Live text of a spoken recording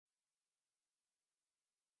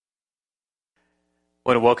I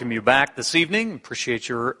want to welcome you back this evening. Appreciate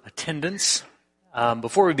your attendance.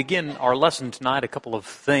 Before we begin our lesson tonight, a couple of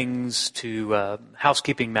things to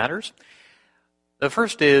housekeeping matters. The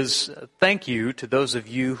first is thank you to those of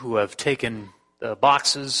you who have taken the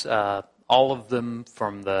boxes, all of them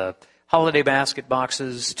from the holiday basket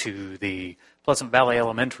boxes to the Pleasant Valley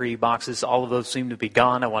Elementary boxes. All of those seem to be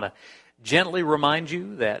gone. I want to gently remind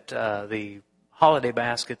you that the holiday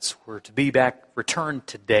baskets were to be returned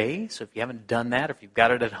today. So if you haven't done that, if you've got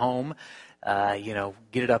it at home,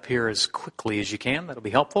 get it up here as quickly as you can. That'll be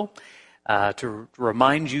helpful. To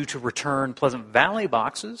remind you to return Pleasant Valley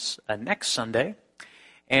boxes next Sunday.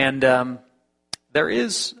 And there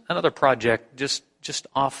is another project just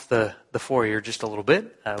off the foyer just a little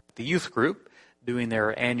bit. The youth group doing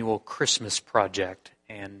their annual Christmas project.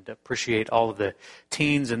 And appreciate all of the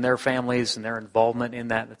teens and their families and their involvement in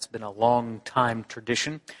that. It's been a long time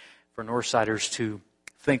tradition for Northsiders to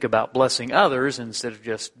think about blessing others instead of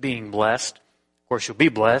just being blessed. Of course, you'll be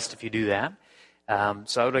blessed if you do that.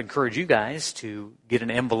 So I would encourage you guys to get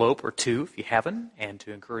an envelope or two if you haven't, and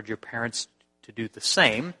to encourage your parents to do the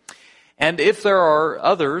same. And if there are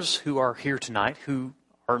others who are here tonight who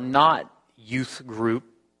are not youth group,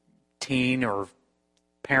 teen or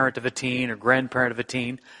parent of a teen or grandparent of a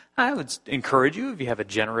teen, I would encourage you, if you have a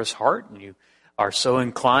generous heart and you are so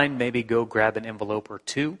inclined, maybe go grab an envelope or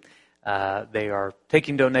two. They are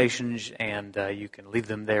taking donations, and you can leave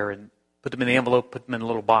them there and put them in the envelope, put them in a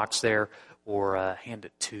little box there, or hand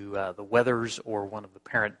it to the Weathers or one of the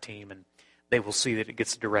parent team, and they will see that it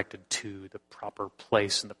gets directed to the proper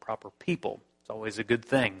place and the proper people. It's always a good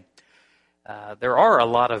thing. There are a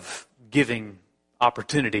lot of giving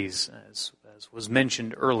opportunities, as was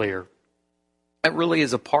mentioned earlier. That really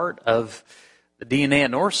is a part of the DNA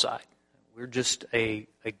at Northside. We're just a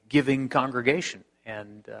giving congregation.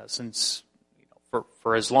 And since,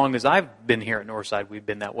 for as long as I've been here at Northside, we've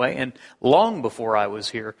been that way. And long before I was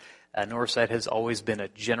here, Northside has always been a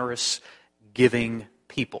generous, giving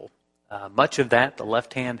people. Much of that, the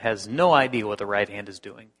left hand has no idea what the right hand is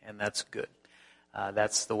doing, and that's good.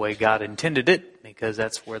 That's the way God intended it, because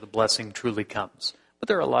that's where the blessing truly comes. But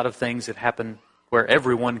there are a lot of things that happen where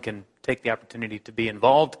everyone can take the opportunity to be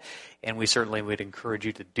involved, and we certainly would encourage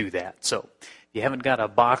you to do that. So if you haven't got a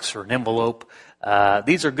box or an envelope,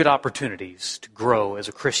 these are good opportunities to grow as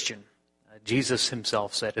a Christian. Jesus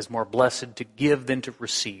himself said, "It's more blessed to give than to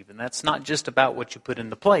receive." And that's not just about what you put in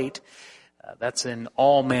the plate. That's in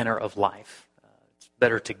all manner of life. It's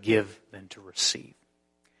better to give than to receive.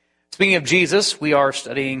 Speaking of Jesus, we are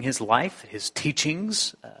studying his life, his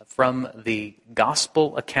teachings from the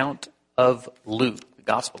Gospel account of Luke, the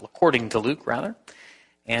Gospel according to Luke, rather.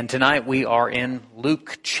 And tonight we are in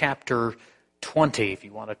Luke chapter 20, if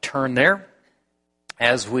you want to turn there,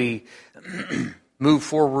 as we move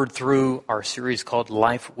forward through our series called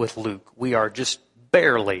Life with Luke. We are just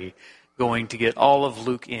barely going to get all of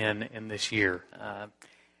Luke in this year.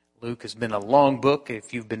 Luke has been a long book.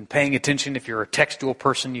 If you've been paying attention, if you're a textual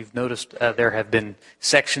person, you've noticed there have been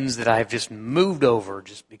sections that I've just moved over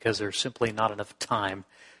just because there's simply not enough time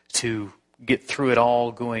to get through it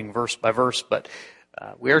all going verse by verse. But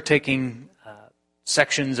we are taking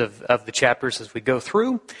sections of the chapters as we go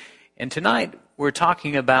through. And tonight we're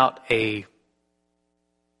talking about a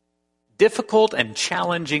difficult and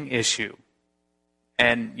challenging issue.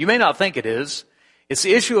 And you may not think it is. It's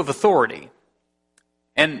the issue of authority.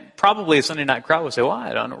 And probably a Sunday night crowd would say, well,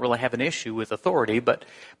 I don't really have an issue with authority. But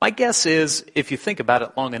my guess is, if you think about it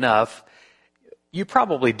long enough, you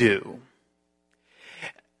probably do.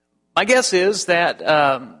 My guess is that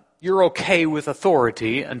you're okay with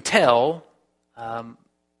authority until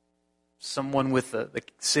someone with the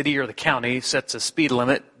city or the county sets a speed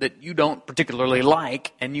limit that you don't particularly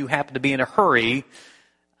like, and you happen to be in a hurry.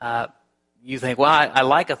 You think, well, I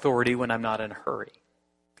like authority when I'm not in a hurry.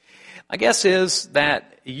 My guess is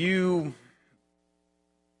that you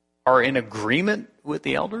are in agreement with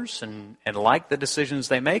the elders and like the decisions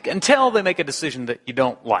they make until they make a decision that you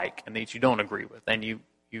don't like and that you don't agree with, and you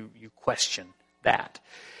question that.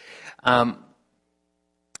 My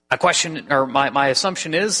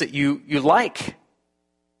assumption is that you like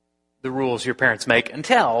the rules your parents make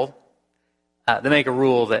until they make a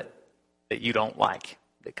rule that you don't like,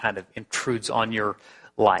 that kind of intrudes on your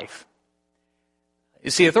life. You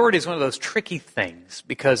see, authority is one of those tricky things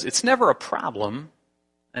because it's never a problem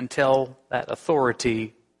until that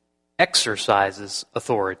authority exercises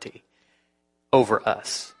authority over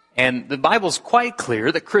us. And the Bible's quite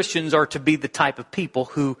clear that Christians are to be the type of people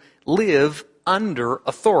who live under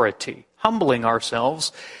authority, humbling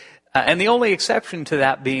ourselves. And the only exception to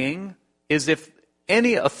that being is if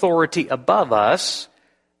any authority above us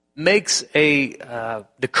makes a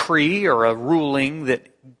decree or a ruling that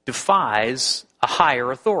defies a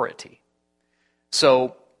higher authority.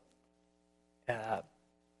 So, I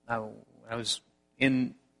was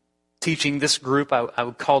in teaching this group. I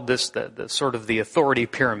would call this the sort of the authority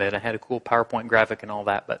pyramid. I had a cool PowerPoint graphic and all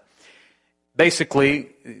that, but basically,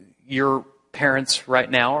 your parents right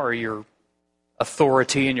now are your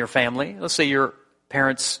authority in your family. Let's say your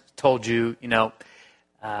parents told you,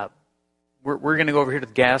 we're going to go over here to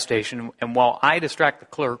the gas station, and while I distract the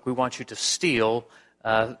clerk, we want you to steal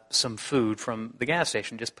some food from the gas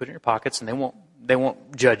station. Just put it in your pockets, and they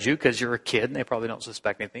won't judge you because you're a kid, and they probably don't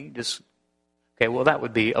suspect anything. Okay, well, that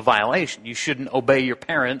would be a violation. You shouldn't obey your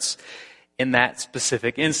parents in that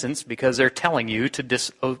specific instance because they're telling you to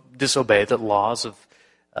disobey the laws of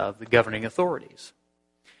the governing authorities.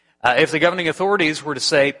 If the governing authorities were to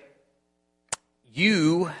say,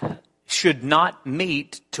 you should not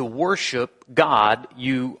meet to worship God,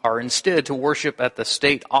 you are instead to worship at the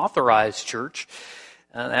state-authorized church,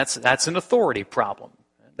 that's an authority problem.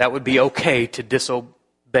 That would be okay to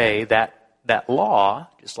disobey that law,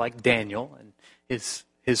 just like Daniel and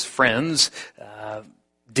his friends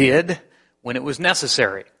did when it was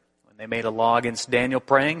necessary. When they made a law against Daniel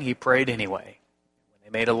praying, he prayed anyway.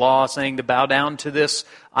 When they made a law saying to bow down to this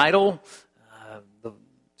idol, the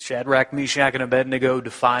Shadrach, Meshach, and Abednego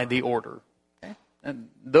defied the order. Okay? And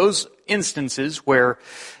those instances where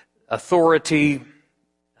authority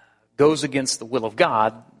goes against the will of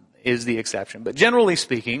God is the exception. But generally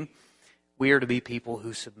speaking, we are to be people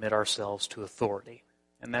who submit ourselves to authority.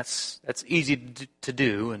 And that's easy to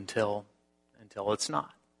do until it's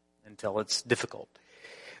not, until it's difficult.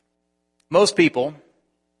 Most people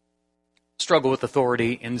struggle with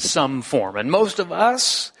authority in some form, and most of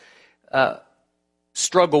us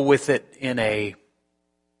struggle with it in a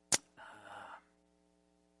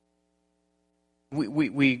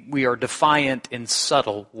we are defiant in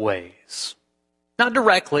subtle ways. Not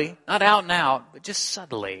directly, not out and out, but just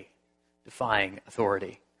subtly defying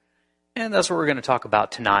authority. And that's what we're going to talk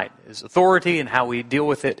about tonight, is authority and how we deal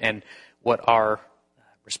with it and what our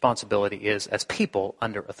responsibility is as people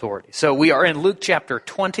under authority. So we are in Luke chapter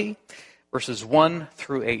 20, verses 1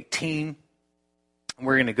 through 18.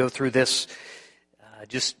 We're going to go through this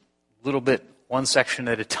just a little bit, one section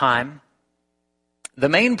at a time. The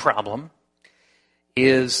main problem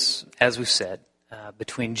is, as we said,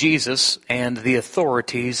 between Jesus and the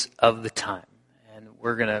authorities of the time. And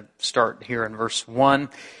we're going to start here in verse 1.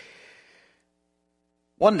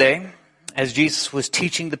 One day, as Jesus was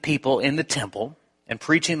teaching the people in the temple and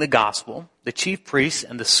preaching the gospel, the chief priests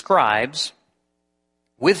and the scribes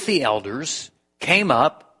with the elders came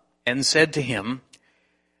up and said to him,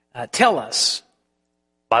 "Tell us,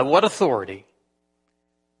 by what authority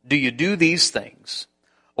do you do these things?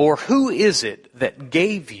 Or who is it that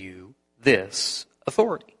gave you this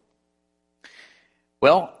authority?"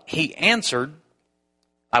 Well, he answered,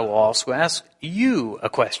 "I will also ask you a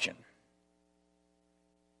question.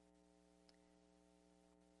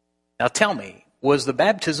 Now tell me, was the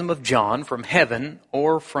baptism of John from heaven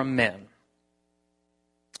or from men?"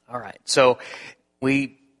 All right, so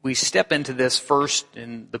we step into this first,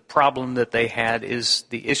 and the problem that they had is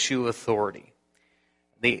the issue of authority.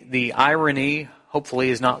 The irony, hopefully,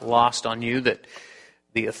 is not lost on you that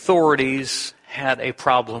the authorities had a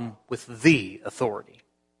problem with the authority.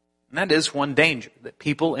 And that is one danger, that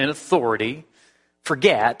people in authority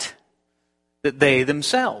forget that they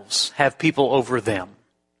themselves have people over them.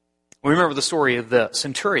 We remember the story of the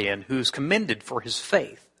centurion who's commended for his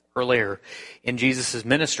faith earlier in Jesus'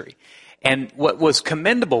 ministry. And what was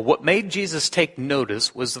commendable, what made Jesus take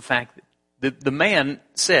notice, was the fact that the man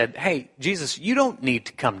said, "Hey, Jesus, you don't need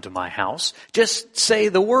to come to my house. Just say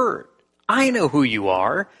the word. I know who you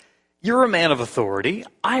are. You're a man of authority.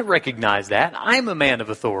 I recognize that. I'm a man of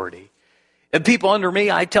authority. And people under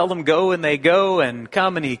me, I tell them go and they go, and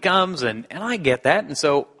come and he comes, and I get that. And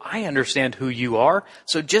so I understand who you are.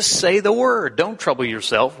 So just say the word. Don't trouble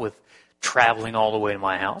yourself with traveling all the way to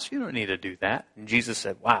my house. You don't need to do that." And Jesus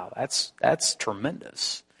said, "Wow, that's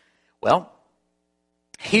tremendous." Well,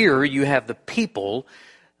 here you have the people,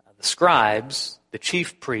 the scribes, the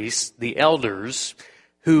chief priests, the elders,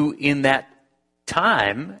 who in that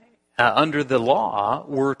time, under the law,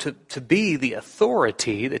 were to be the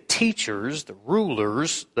authority, the teachers, the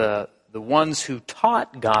rulers, the ones who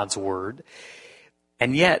taught God's word,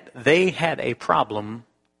 and yet they had a problem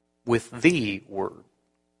with the word.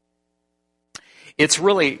 It's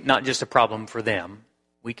really not just a problem for them.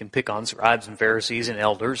 We can pick on scribes and Pharisees and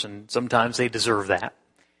elders, and sometimes they deserve that.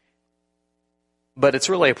 But it's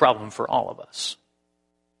really a problem for all of us.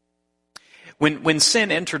 When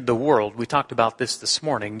sin entered the world, we talked about this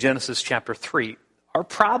morning, Genesis chapter 3, our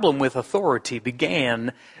problem with authority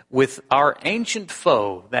began with our ancient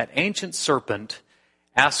foe, that ancient serpent,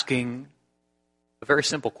 asking a very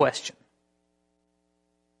simple question.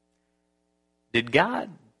 Did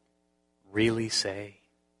God really say?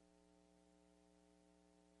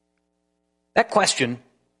 That question,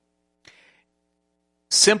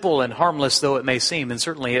 simple and harmless though it may seem, and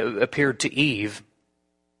certainly it appeared to Eve,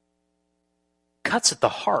 cuts at the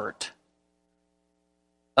heart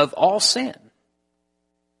of all sin.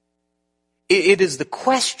 It is the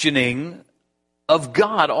questioning of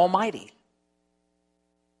God Almighty.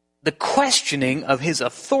 The questioning of His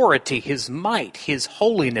authority, His might, His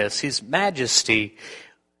holiness, His majesty.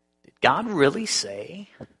 Did God really say?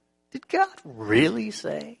 Did God really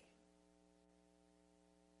say?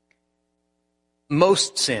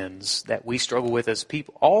 Most sins that we struggle with as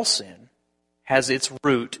people, all sin, has its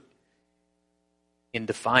root in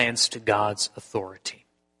defiance to God's authority.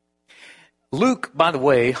 Luke, by the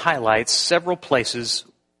way, highlights several places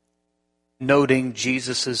noting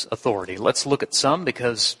Jesus' authority. Let's look at some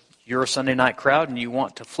because you're a Sunday night crowd and you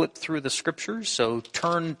want to flip through the Scriptures. So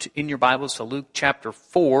turn in your Bibles to Luke chapter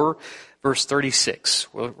 4, verse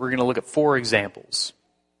 36. We're going to look at 4 examples.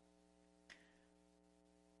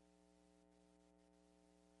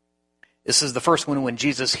 This is the first one when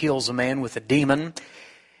Jesus heals a man with a demon.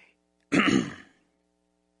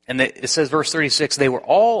 And it says, verse 36, they were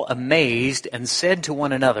all amazed and said to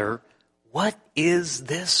one another, "What is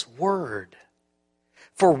this word?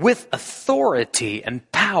 For with authority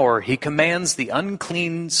and power he commands the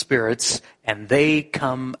unclean spirits, and they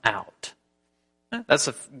come out." That's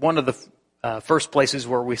one of the first places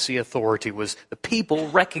where we see authority was the people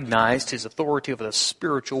recognized his authority over the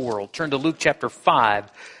spiritual world. Turn to Luke chapter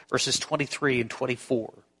 5, verses 23 and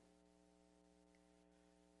 24.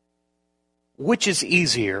 Which is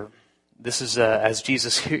easier? This is as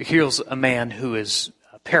Jesus heals a man who is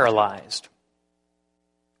paralyzed.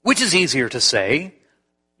 Which is easier to say,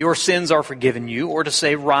 "Your sins are forgiven you," or to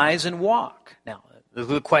say, "Rise and walk"? Now,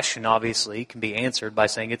 the question obviously can be answered by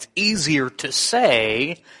saying it's easier to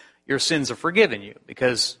say, "Your sins are forgiven you,"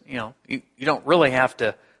 because you don't really have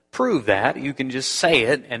to prove that. You can just say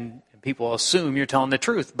it, and people assume you're telling the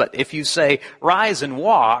truth. But if you say, "Rise and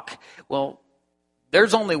walk," well,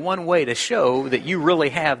 there's only one way to show that you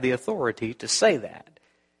really have the authority to say that.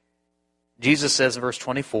 Jesus says in verse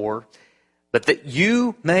 24, "But that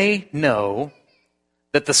you may know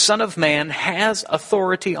that the Son of Man has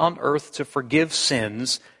authority on earth to forgive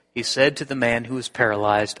sins," he said to the man who was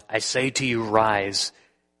paralyzed, "I say to you, rise,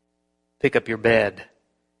 pick up your bed,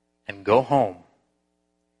 and go home."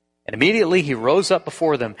 And immediately he rose up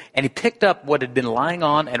before them, and he picked up what had been lying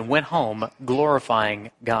on and went home,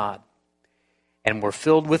 glorifying God. And were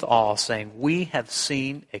filled with awe, saying, "We have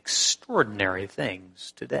seen extraordinary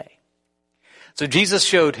things today." So Jesus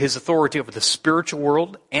showed his authority over the spiritual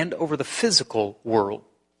world and over the physical world.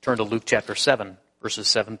 Turn to Luke chapter 7, verses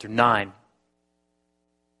 7 through 9.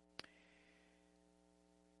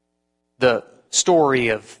 The story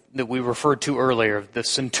that we referred to earlier, of the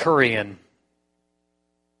centurion.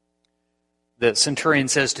 The centurion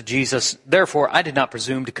says to Jesus, "Therefore I did not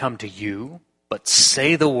presume to come to you, but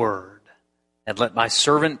say the word, and let my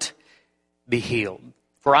servant be healed.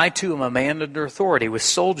 For I too am a man under authority, with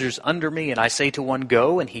soldiers under me, and I say to one,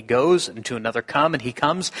 go, and he goes, and to another, come, and he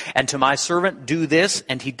comes, and to my servant, do this,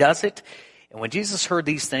 and he does it." And when Jesus heard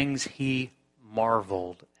these things, he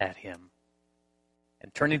marveled at him.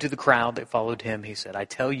 And turning to the crowd that followed him, he said, "I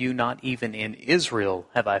tell you, not even in Israel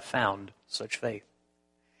have I found such faith."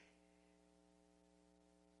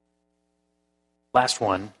 Last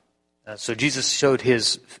one. So Jesus showed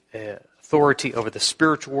his authority over the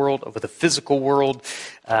spiritual world, over the physical world.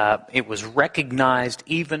 It was recognized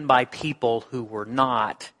even by people who were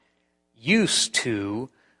not used to,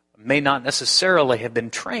 may not necessarily have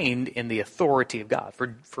been trained in the authority of God.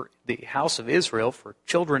 For the house of Israel, for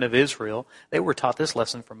children of Israel, they were taught this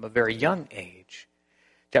lesson from a very young age.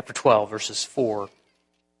 Chapter 12, verses 4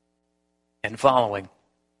 and following.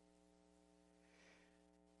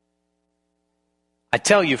 "I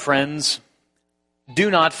tell you, friends, do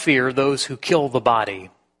not fear those who kill the body,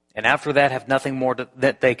 and after that have nothing more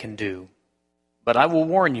that they can do. But I will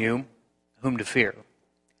warn you whom to fear.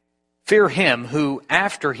 Fear him who,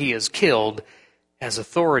 after he is killed, has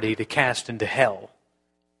authority to cast into hell.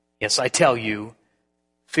 Yes, I tell you,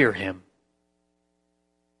 fear him.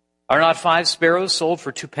 Are not 5 sparrows sold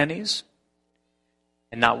for 2 pennies?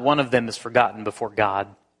 And not one of them is forgotten before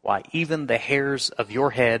God. Why, even the hairs of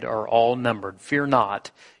your head are all numbered. Fear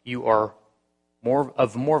not, you are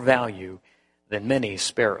of more value than many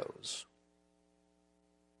sparrows."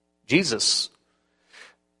 Jesus,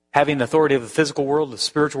 having the authority of the physical world, the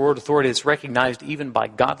spiritual world, authority that's recognized even by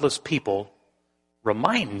godless people,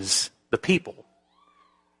 reminds the people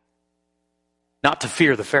not to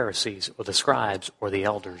fear the Pharisees or the scribes or the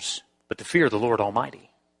elders, but to fear the Lord Almighty.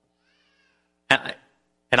 And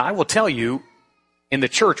I will tell you, in the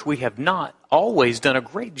church, we have not always done a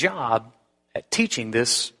great job at teaching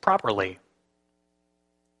this properly.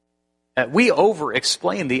 We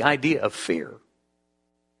over-explain the idea of fear.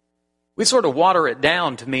 We sort of water it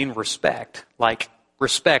down to mean respect like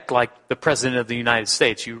the President of the United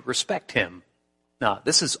States. You respect him. No,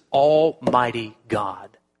 this is Almighty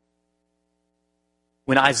God.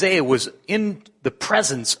 When Isaiah was in the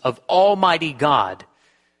presence of Almighty God,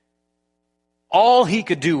 all he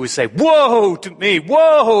could do was say, "Woe to me,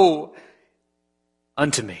 woe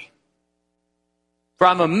unto me. For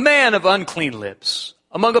I'm a man of unclean lips,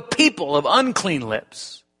 among a people of unclean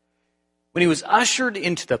lips." When he was ushered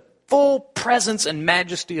into the full presence and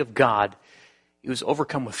majesty of God, he was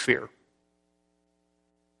overcome with fear.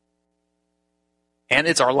 And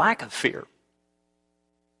it's our lack of fear.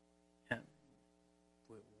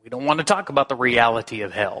 We don't want to talk about the reality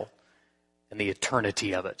of hell and the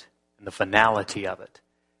eternity of it and the finality of it.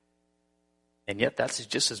 And yet that's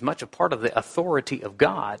just as much a part of the authority of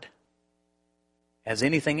God as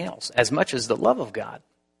anything else, as much as the love of God.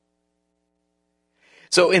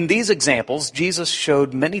 So in these examples, Jesus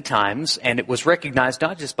showed many times, and it was recognized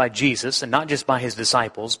not just by Jesus and not just by his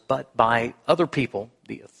disciples, but by other people,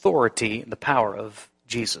 the authority and the power of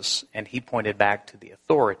Jesus. And he pointed back to the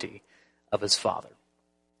authority of his Father.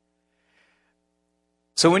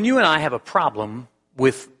 So when you and I have a problem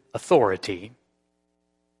with authority,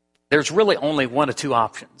 there's really only one of two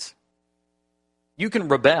options. You can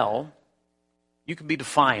rebel, you can be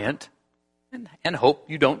defiant, and hope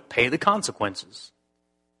you don't pay the consequences.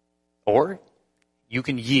 Or you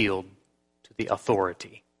can yield to the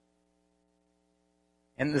authority.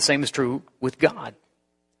 And the same is true with God.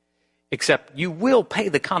 Except you will pay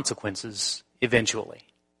the consequences eventually.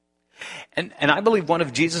 And I believe one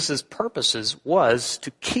of Jesus' purposes was to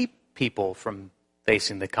keep people from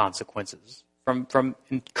facing the consequences, from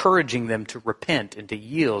encouraging them to repent and to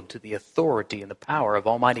yield to the authority and the power of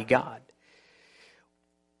Almighty God.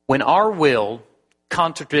 When our will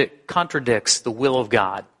contradicts the will of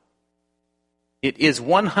God, it is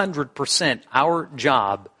 100% our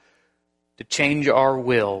job to change our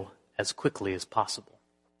will as quickly as possible.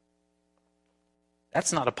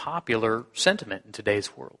 That's not a popular sentiment in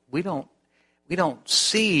today's world. We don't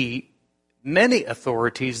see many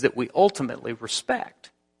authorities that we ultimately respect,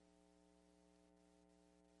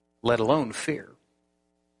 let alone fear.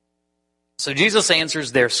 So Jesus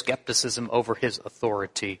answers their skepticism over his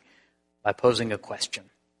authority by posing a question.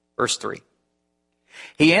 Verse 3.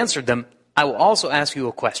 He answered them, "I will also ask you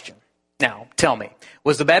a question. Now, tell me,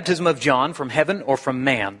 was the baptism of John from heaven or from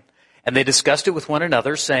man?" And they discussed it with one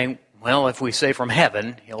another, saying, "Well, if we say from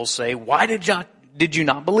heaven, he'll say, 'Why did you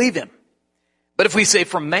not believe him?' But if we say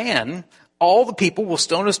from man, all the people will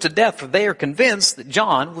stone us to death, for they are convinced that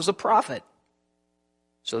John was a prophet."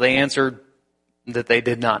 So they answered that they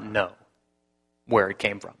did not know where it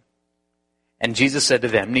came from. And Jesus said to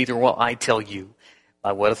them, "Neither will I tell you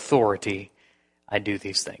by what authority I do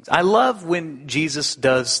these things." I love when Jesus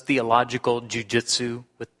does theological jujitsu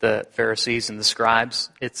with the Pharisees and the scribes.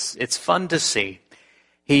 It's fun to see.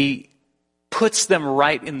 He puts them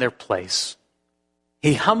right in their place.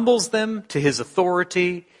 He humbles them to his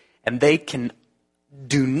authority, and they can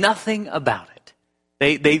do nothing about it.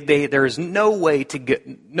 There is nowhere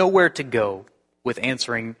to go with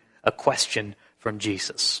answering a question from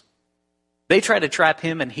Jesus. They try to trap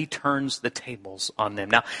him, and he turns the tables on them.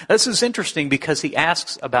 Now, this is interesting because he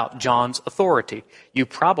asks about John's authority. You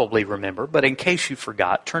probably remember, but in case you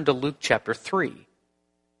forgot, turn to Luke chapter 3.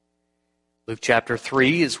 Luke chapter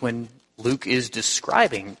 3 is when Luke is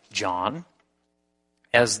describing John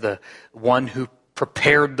as the one who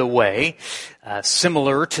prepared the way,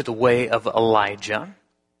 similar to the way of Elijah.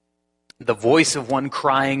 The voice of one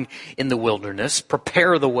crying in the wilderness,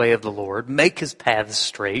 "Prepare the way of the Lord, make his paths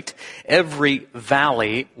straight. Every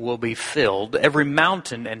valley will be filled, every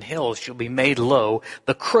mountain and hill shall be made low.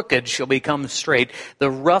 The crooked shall become straight,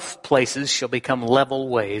 the rough places shall become level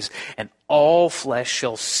ways, and all flesh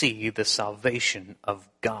shall see the salvation of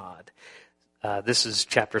God." This is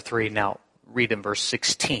chapter 3. Now read in verse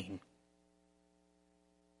 16.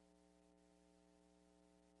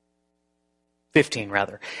 15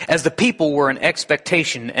 rather. "As the people were in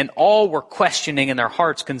expectation, and all were questioning in their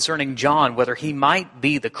hearts concerning John whether he might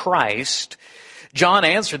be the Christ, John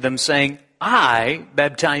answered them, saying, 'I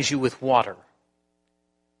baptize you with water.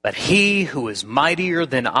 But he who is mightier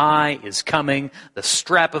than I is coming, the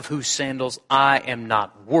strap of whose sandals I am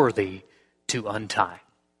not worthy to untie.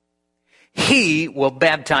 He will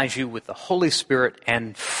baptize you with the Holy Spirit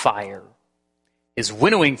and fire. His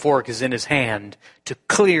winnowing fork is in his hand to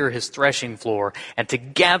clear his threshing floor and to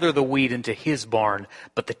gather the wheat into his barn,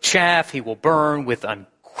 but the chaff he will burn with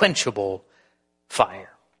unquenchable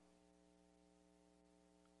fire.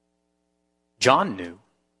 John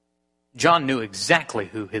knew exactly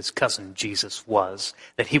who his cousin Jesus was,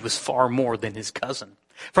 that he was far more than his cousin.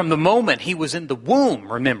 From the moment he was in the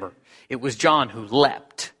womb, remember, it was John who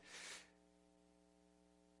leapt.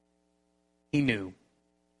 He knew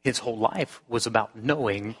his whole life was about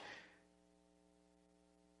knowing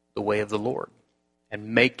the way of the Lord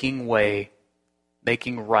and making right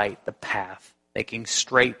the path, making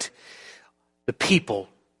straight the people,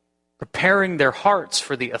 preparing their hearts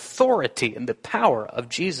for the authority and the power of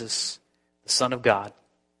Jesus, the Son of God.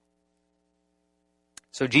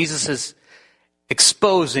 So Jesus is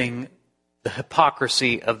exposing the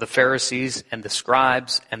hypocrisy of the Pharisees and the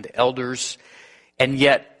scribes and the elders, and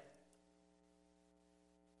yet,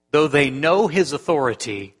 though they know his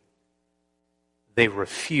authority, they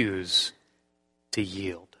refuse to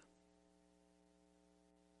yield.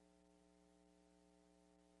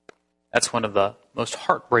 That's one of the most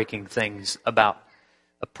heartbreaking things about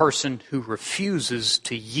a person who refuses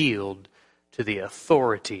to yield to the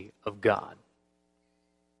authority of God.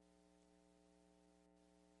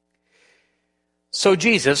 So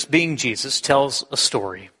Jesus, being Jesus, tells a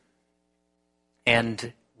story.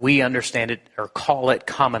 And we understand it, or call it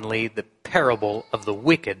commonly, the parable of the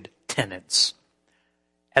wicked tenants.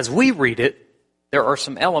 As we read it, there are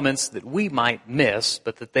some elements that we might miss,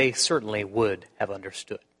 but that they certainly would have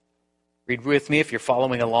understood. Read with me if you're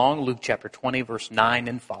following along, Luke chapter 20, verse 9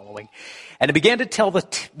 and following. And he began to tell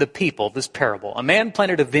the people this parable. A man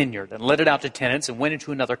planted a vineyard and let it out to tenants and went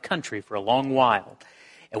into another country for a long while.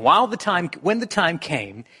 And when the time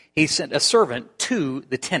came, he sent a servant to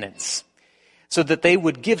the tenants, so that they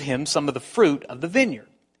would give him some of the fruit of the vineyard.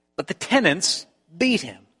 But the tenants beat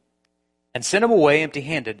him and sent him away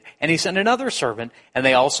empty-handed. And he sent another servant, and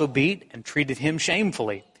they also beat and treated him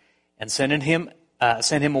shamefully, and sent him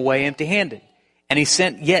away empty-handed. And he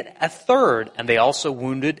sent yet a third, and they also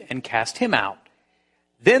wounded and cast him out.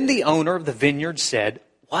 Then the owner of the vineyard said,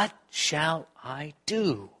 "What shall I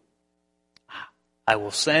do? I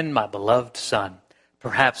will send my beloved son.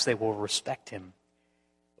 Perhaps they will respect him."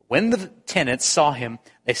 When the tenants saw him,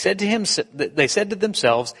 they said to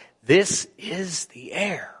themselves, "This is the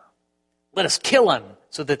heir. Let us kill him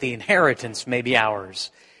so that the inheritance may be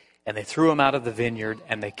ours." And they threw him out of the vineyard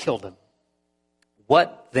and they killed him.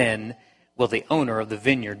 What then will the owner of the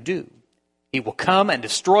vineyard do? He will come and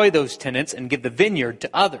destroy those tenants and give the vineyard to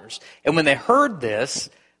others. And when they heard this,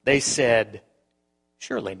 they said,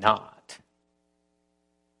 "Surely not."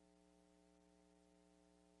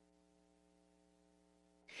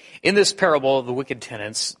 In this parable of the wicked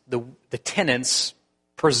tenants, the tenants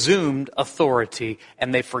presumed authority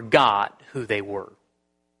and they forgot who they were.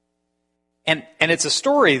 And it's a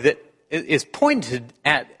story that is pointed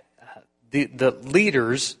at the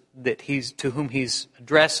leaders to whom he's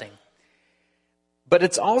addressing. But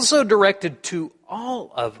it's also directed to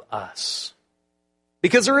all of us.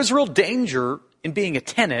 Because there is real danger in being a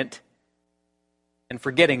tenant and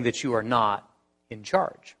forgetting that you are not in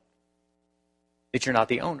charge, that you're not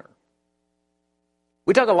the owner.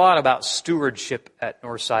 We talk a lot about stewardship at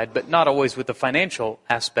Northside, but not always with the financial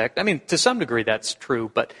aspect. I mean, to some degree that's true,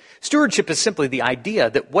 but stewardship is simply the idea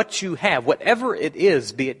that what you have, whatever it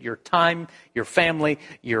is, be it your time, your family,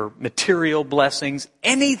 your material blessings,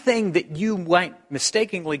 anything that you might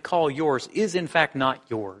mistakenly call yours is in fact not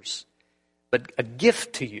yours, but a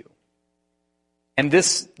gift to you. And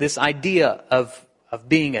this idea of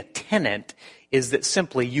being a tenant is that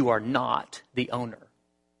simply you are not the owner.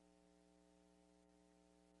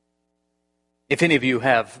 If any of you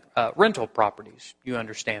have rental properties, you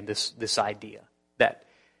understand this idea that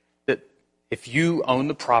if you own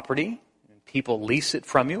the property, and people lease it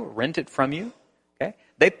from you or rent it from you, okay,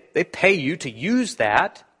 they pay you to use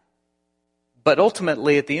that, but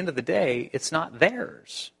ultimately at the end of the day, it's not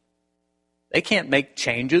theirs. They can't make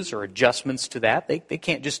changes or adjustments to that. They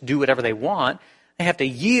can't just do whatever they want. They have to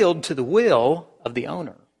yield to the will of the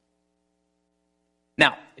owner.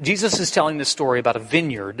 Now, Jesus is telling this story about a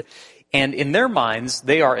vineyard. And in their minds,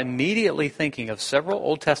 they are immediately thinking of several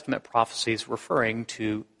Old Testament prophecies referring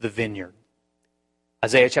to the vineyard.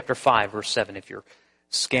 Isaiah chapter 5, verse 7, if you're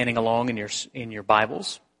scanning along in your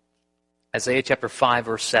Bibles. Isaiah chapter 5,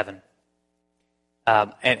 verse 7.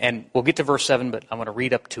 And we'll get to verse 7, but I want to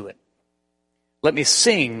read up to it. Let me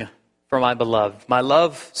sing for my beloved, my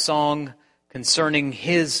love song concerning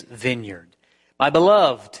his vineyard. My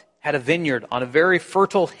beloved had a vineyard on a very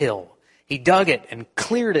fertile hill. He dug it and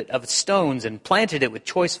cleared it of stones and planted it with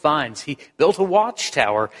choice vines. He built a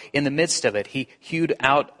watchtower in the midst of it. He hewed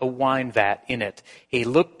out a wine vat in it. He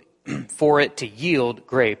looked for it to yield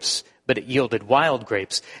grapes, but it yielded wild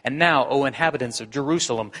grapes. And now, O inhabitants of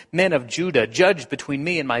Jerusalem, men of Judah, judge between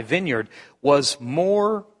me and my vineyard. What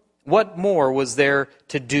more was there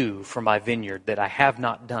to do for my vineyard that I have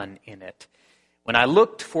not done in it? When I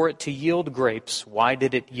looked for it to yield grapes, why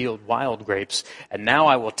did it yield wild grapes? And now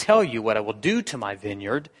I will tell you what I will do to my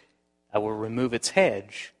vineyard. I will remove its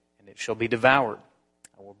hedge, and it shall be devoured.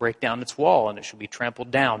 I will break down its wall, and it shall be trampled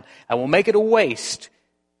down. I will make it a waste,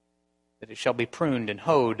 that it shall be pruned and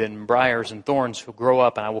hoed, and briars and thorns shall grow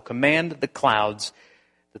up. And I will command the clouds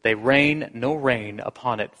that they rain no rain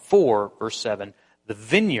upon it. For, verse 7, the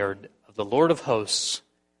vineyard of the Lord of hosts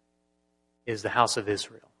is the house of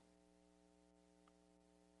Israel.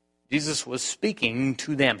 Jesus was speaking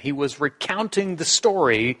to them. He was recounting the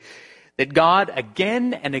story that God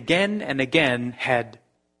again and again and again had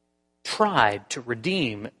tried to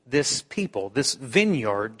redeem this people, this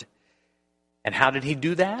vineyard. And how did he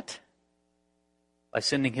do that? By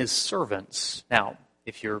sending his servants. Now,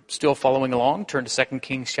 if you're still following along, turn to 2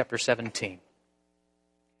 Kings chapter 17.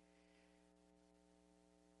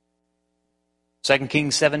 2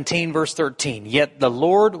 Kings 17, verse 13. Yet the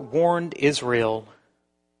Lord warned Israel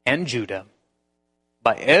and Judah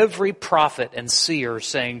by every prophet and seer,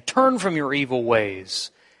 saying, turn from your evil ways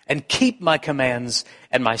and keep my commands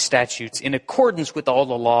and my statutes in accordance with all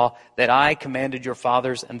the law that I commanded your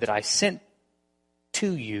fathers and that I sent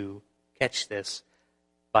to you, catch this,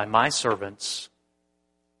 by my servants,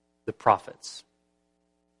 the prophets.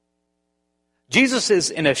 Jesus is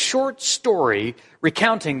in a short story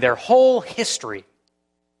recounting their whole history.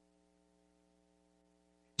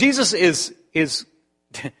 Jesus is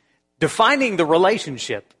defining the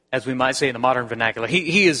relationship, as we might say in the modern vernacular.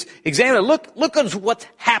 He is examining, look at what's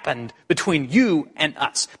happened between you and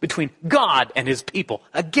us, between God and his people,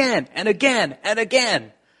 again and again and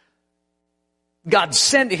again. God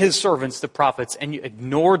sent his servants, the prophets, and you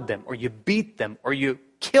ignored them, or you beat them, or you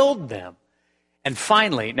killed them. And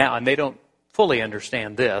finally, now, and they don't fully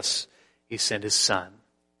understand this, he sent his son.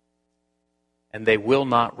 And they will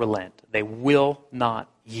not relent. They will not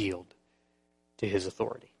yield to his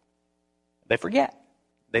authority. They forget.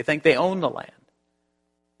 They think they own the land.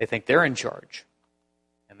 They think they're in charge.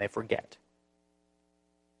 And they forget.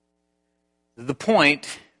 The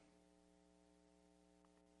point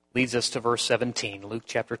leads us to verse 17, Luke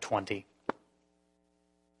chapter 20.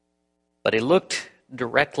 But he looked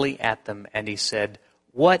directly at them and he said,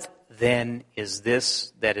 what then is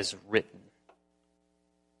this that is written?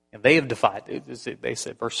 And they have defied. They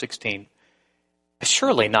said, verse 16,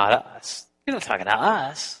 surely not us. You're not talking to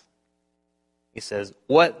us. He says,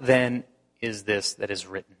 what then is this that is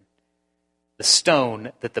written? The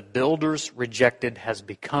stone that the builders rejected has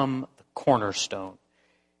become the cornerstone.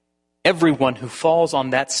 Everyone who falls on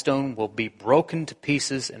that stone will be broken to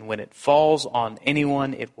pieces, and when it falls on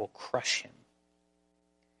anyone, it will crush him.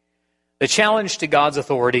 The challenge to God's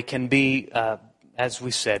authority can be, as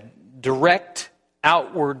we said, direct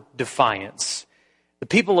outward defiance. The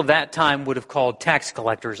people of that time would have called tax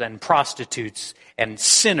collectors and prostitutes and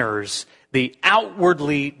sinners the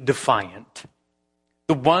outwardly defiant.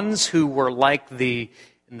 The ones who were like in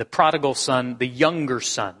the prodigal son, the younger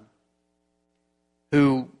son,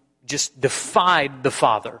 who just defied the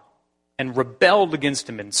father and rebelled against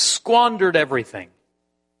him and squandered everything.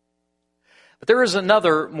 But there is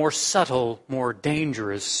another more subtle, more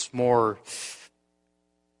dangerous, more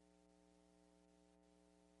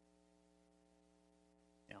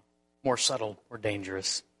subtle or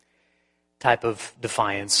dangerous type of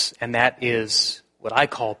defiance, and that is what I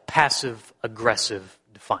call passive-aggressive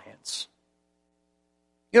defiance.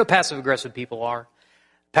 You know what passive-aggressive people are?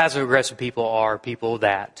 Passive-aggressive people are people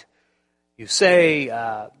that you say,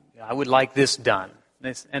 I would like this done.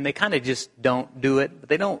 And they kind of just don't do it. But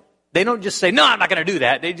they don't just say, no, I'm not going to do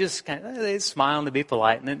that. They just they smile and they be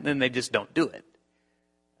polite, and then they just don't do it.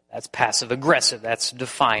 That's passive-aggressive. That's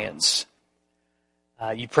defiance.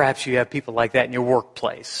 Perhaps you have people like that in your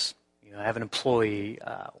workplace. You have an employee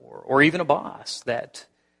or even a boss that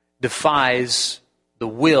defies the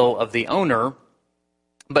will of the owner,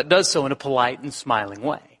 but does so in a polite and smiling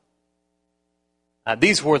way.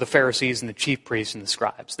 These were the Pharisees and the chief priests and the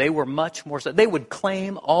scribes. They were much more so. They would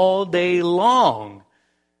claim all day long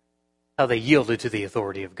how they yielded to the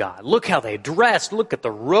authority of God. Look how they dressed. Look at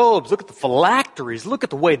the robes. Look at the phylacteries. Look at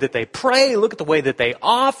the way that they pray. Look at the way that they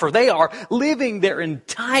offer. They are living their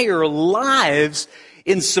entire lives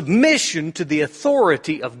in submission to the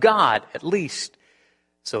authority of God, at least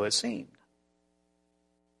so it seemed.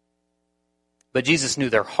 But Jesus knew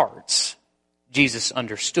their hearts. Jesus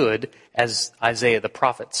understood, as Isaiah the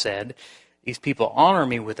prophet said, these people honor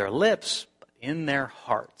me with their lips, but in their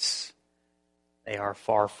hearts they are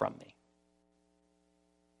far from me.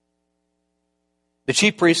 The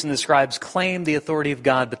chief priests and the scribes claimed the authority of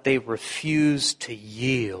God, but they refused to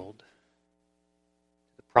yield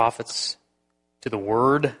to the prophets, to the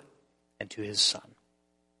Word, and to His Son.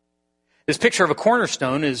 This picture of a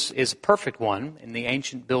cornerstone is a perfect one in the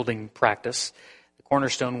ancient building practice. The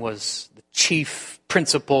cornerstone was the chief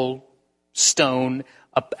principal stone,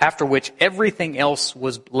 after which everything else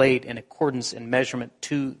was laid in accordance and measurement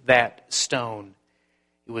to that stone.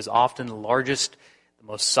 It was often the largest, the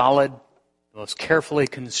most solid, the most carefully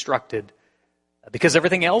constructed, because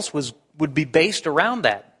everything else would be based around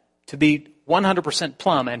that to be 100%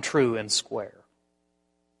 plumb and true and square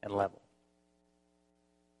and level.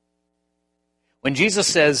 When Jesus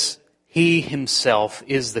says He Himself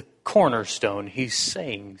is the cornerstone, He's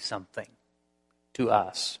saying something to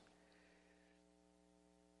us.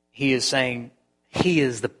 He is saying He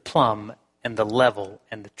is the plumb and the level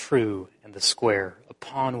and the true and the square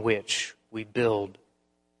upon which we build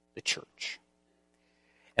the church.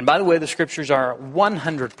 And by the way, the Scriptures are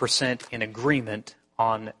 100% in agreement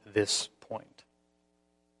on this point.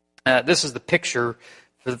 This is the picture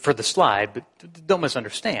for the slide, but don't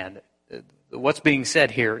misunderstand. What's being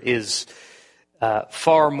said here is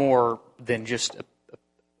far more than just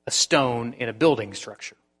a stone in a building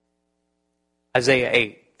structure. Isaiah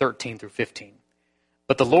 8:13 through 15.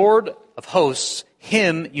 But the Lord of hosts,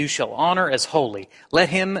 Him you shall honor as holy. Let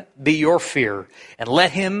Him be your fear, and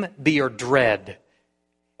let Him be your dread.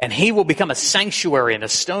 And He will become a sanctuary and a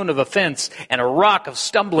stone of offense and a rock of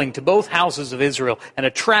stumbling to both houses of Israel and a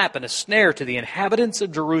trap and a snare to the inhabitants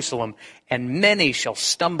of Jerusalem. And many shall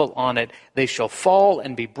stumble on it. They shall fall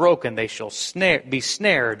and be broken. They shall be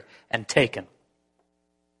snared and taken.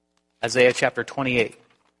 Isaiah chapter 28,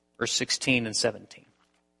 verse 16 and 17.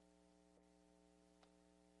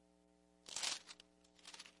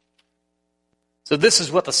 So this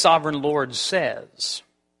is what the sovereign Lord says.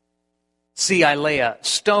 See, I lay a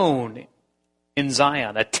stone in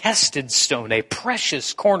Zion, a tested stone, a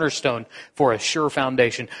precious cornerstone for a sure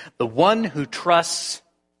foundation. The one who trusts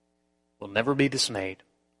will never be dismayed.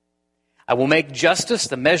 I will make justice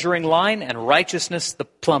the measuring line and righteousness the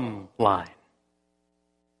plumb line.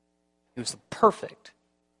 He was the perfect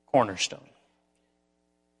cornerstone.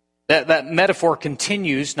 That metaphor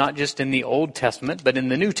continues not just in the Old Testament, but in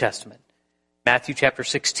the New Testament. Matthew chapter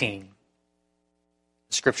 16.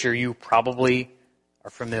 The scripture you probably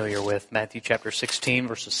are familiar with. Matthew chapter 16,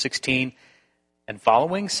 verses 16 and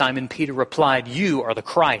following. Simon Peter replied, You are the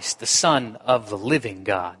Christ, the Son of the living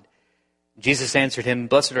God. Jesus answered him,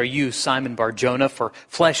 Blessed are you, Simon Bar-Jonah, for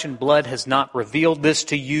flesh and blood has not revealed this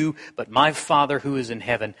to you, but my Father who is in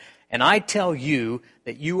heaven. And I tell you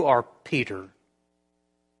that you are Peter,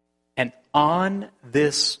 and on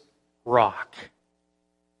this rock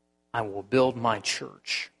I will build my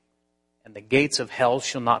church, and the gates of hell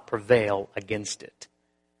shall not prevail against it.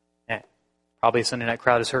 Now, probably a Sunday night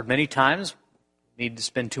crowd has heard many times. Need to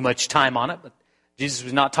spend too much time on it, but Jesus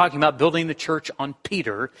was not talking about building the church on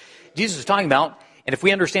Peter. Jesus was talking about, and if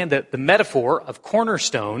we understand the metaphor of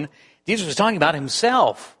cornerstone, Jesus was talking about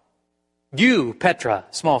Himself. You, Petra,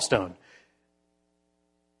 small stone.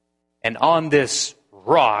 And on this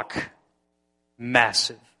rock,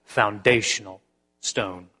 massive, foundational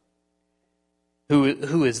stone.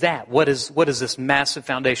 Who is that? What is this massive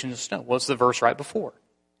foundation of stone? What's the verse right before?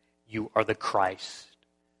 You are the Christ,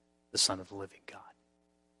 the Son of the living God.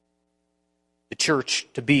 The church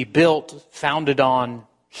to be built, founded on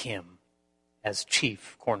Him as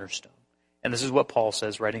chief cornerstone. And this is what Paul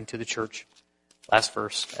says, writing to the church, last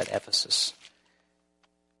verse at Ephesus.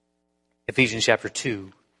 Ephesians chapter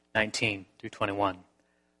 2, 19 through 21.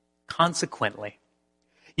 Consequently,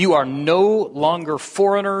 you are no longer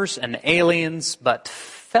foreigners and aliens, but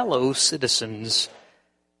fellow citizens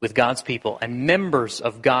with God's people and members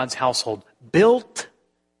of God's household, built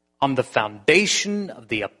on the foundation of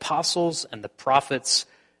the apostles and the prophets,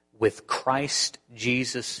 with Christ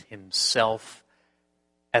Jesus Himself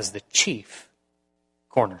as the chief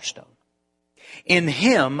cornerstone. In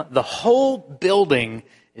Him, the whole building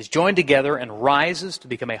is joined together and rises to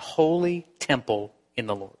become a holy temple in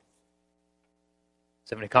the Lord. I was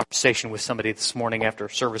having a conversation with somebody this morning after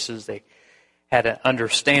services. They had an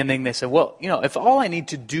understanding. They said, well, if all I need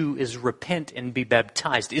to do is repent and be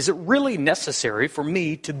baptized, is it really necessary for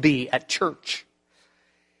me to be at church?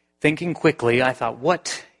 Thinking quickly, I thought,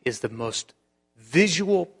 what is the most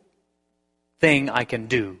visual thing I can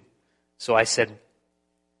do? So I said,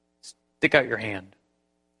 stick out your hand.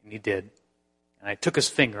 And he did. And I took his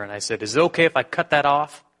finger and I said, is it okay if I cut that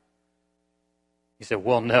off? He said,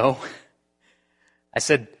 well, no. I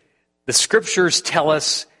said, the scriptures tell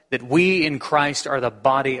us that we in Christ are the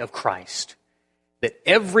body of Christ, that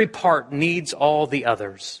every part needs all the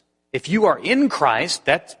others. If you are in Christ,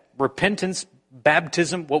 that's repentance,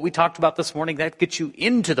 baptism, what we talked about this morning, that gets you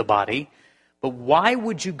into the body. But why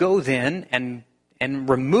would you go then and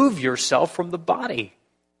remove yourself from the body?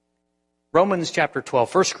 Romans chapter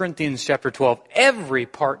 12, 1 Corinthians chapter 12, every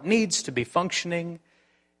part needs to be functioning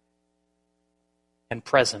and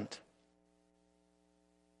present.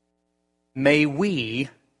 May we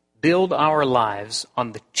build our lives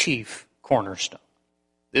on the chief cornerstone.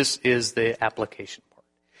 This is the application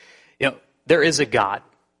part. There is a God.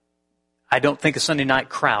 I don't think a Sunday night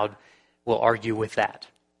crowd will argue with that.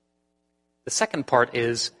 The second part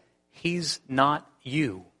is, He's not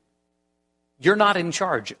you. You're not in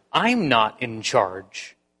charge. I'm not in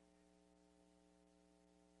charge.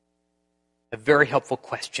 A very helpful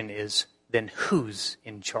question is, then who's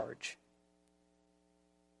in charge?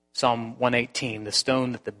 Psalm 118, the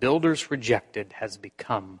stone that the builders rejected has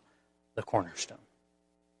become the cornerstone.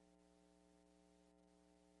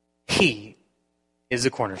 He is the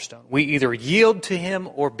cornerstone. We either yield to Him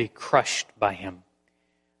or be crushed by Him.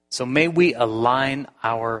 So may we align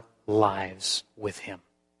our lives with Him.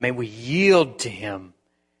 May we yield to Him.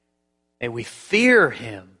 May we fear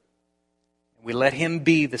Him. We let Him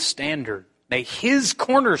be the standard. May His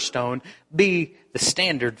cornerstone be the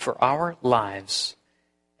standard for our lives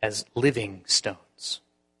as living stones.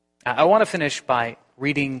 I want to finish by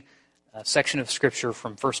reading a section of Scripture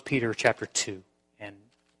from 1 Peter chapter 2. And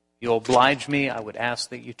you'll oblige me, I would ask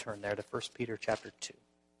that you turn there to 1 Peter chapter 2.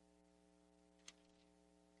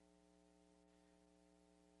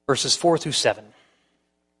 Verses 4 through 7.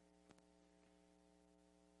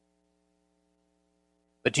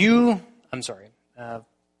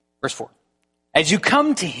 Verse 4. As you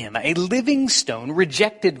come to Him, a living stone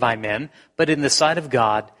rejected by men, but in the sight of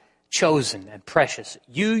God, chosen and precious,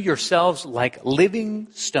 you yourselves like living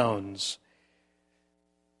stones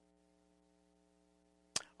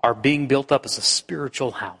are being built up as a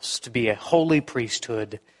spiritual house, to be a holy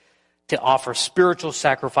priesthood, to offer spiritual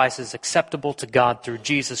sacrifices acceptable to God through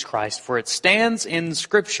Jesus Christ. For it stands in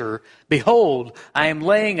Scripture, behold, I am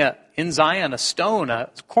laying in Zion a stone, a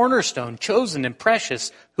cornerstone, chosen and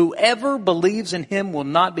precious. Whoever believes in Him will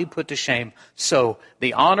not be put to shame. So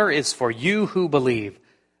the honor is for you who believe.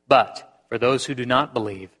 But for those who do not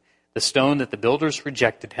believe, the stone that the builders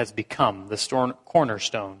rejected has become the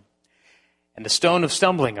cornerstone, and the stone of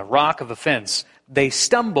stumbling, a rock of offense. They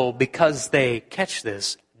stumble because they, catch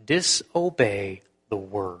this, disobey the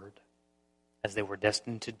word, as they were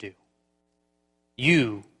destined to do.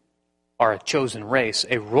 You are a chosen race,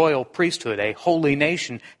 a royal priesthood, a holy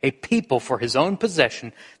nation, a people for His own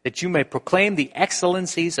possession, that you may proclaim the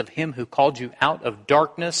excellencies of Him who called you out of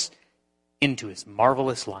darkness into His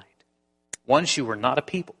marvelous light. Once you were not a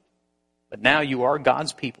people, but now you are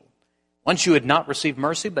God's people. Once you had not received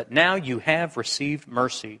mercy, but now you have received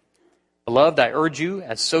mercy. Beloved, I urge you,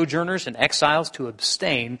 as sojourners and exiles, to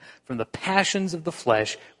abstain from the passions of the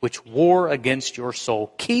flesh which war against your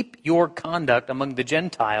soul. Keep your conduct among the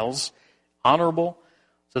Gentiles honorable,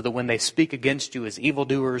 so that when they speak against you as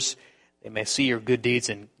evildoers, they may see your good deeds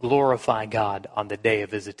and glorify God on the day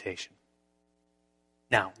of visitation.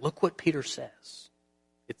 Now, look what Peter says.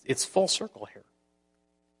 It's full circle here.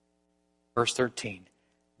 Verse 13.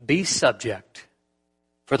 Be subject,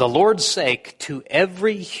 for the Lord's sake, to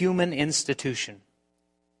every human institution,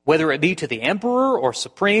 whether it be to the emperor or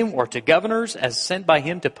supreme or to governors, as sent by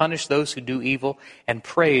Him to punish those who do evil and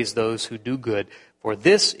praise those who do good. For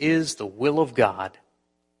this is the will of God,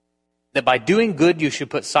 that by doing good you should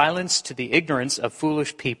put silence to the ignorance of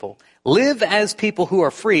foolish people. Live as people who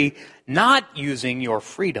are free, not using your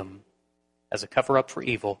freedom as a cover-up for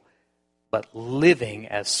evil, but living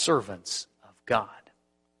as servants of God.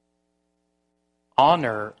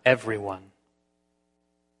 Honor everyone.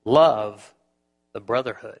 Love the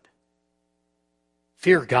brotherhood.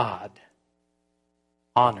 Fear God.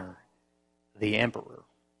 Honor the emperor.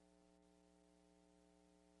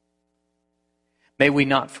 May we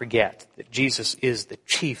not forget that Jesus is the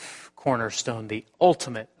chief cornerstone, the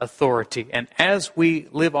ultimate authority. And as we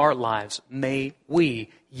live our lives, may we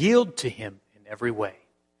yield to Him in every way.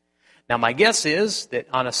 Now, my guess is that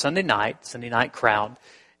on a Sunday night crowd,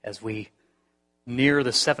 as we near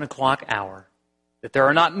the 7 o'clock hour, that there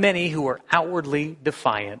are not many who are outwardly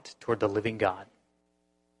defiant toward the living God.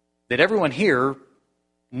 That everyone here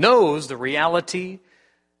knows the reality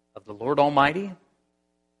of the Lord Almighty,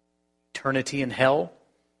 eternity in hell,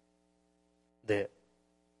 the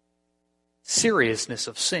seriousness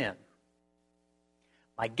of sin.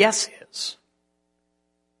 My guess is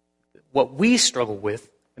that what we struggle with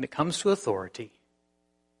when it comes to authority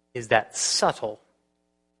is that subtle,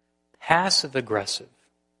 passive-aggressive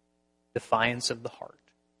defiance of the heart.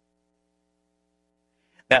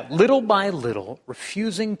 That little by little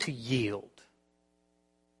refusing to yield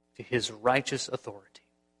to His righteous authority.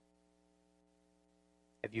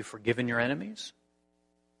 Have you forgiven your enemies?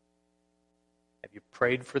 Have you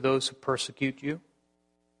prayed for those who persecute you?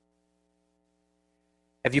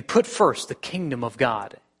 Have you put first the kingdom of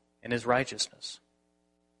God and His righteousness?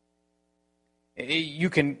 You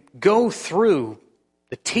can go through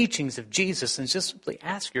the teachings of Jesus and just simply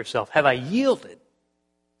ask yourself, have I yielded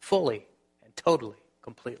fully and totally,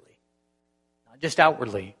 completely? Not just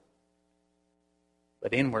outwardly,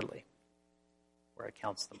 but inwardly, where it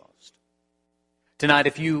counts the most. Tonight,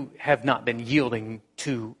 if you have not been yielding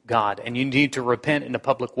to God and you need to repent in a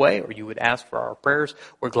public way, or you would ask for our prayers,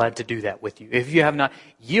 we're glad to do that with you. If you have not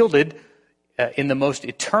yielded in the most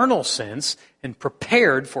eternal sense and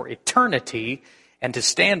prepared for eternity and to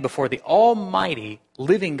stand before the almighty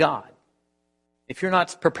living God, if you're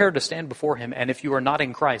not prepared to stand before Him, and if you are not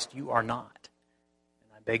in Christ, you are not.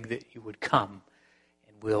 And I beg that you would come,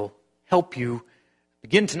 and we'll help you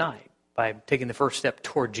begin tonight by taking the first step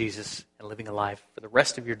toward Jesus and living a life for the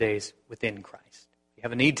rest of your days within Christ. If you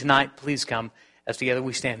have a need tonight, please come as together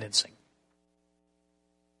we stand and sing.